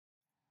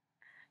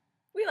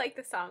We like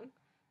the song.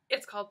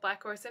 It's called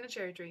Black Horse and a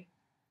Cherry Tree.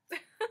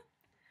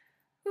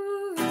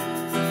 Ooh.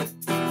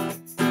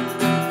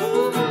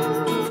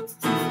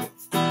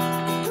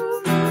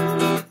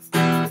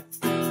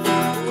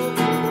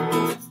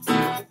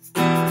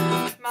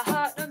 My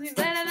heart knows me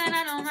better than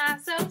I know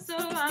myself, so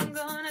I'm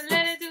gonna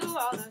let it do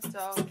all the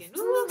talking.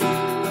 Ooh.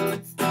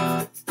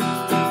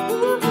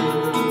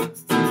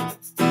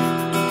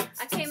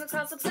 I came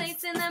across a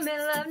place in the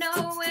middle of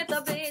nowhere with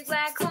a big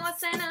black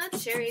horse and a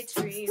cherry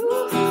tree.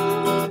 Ooh.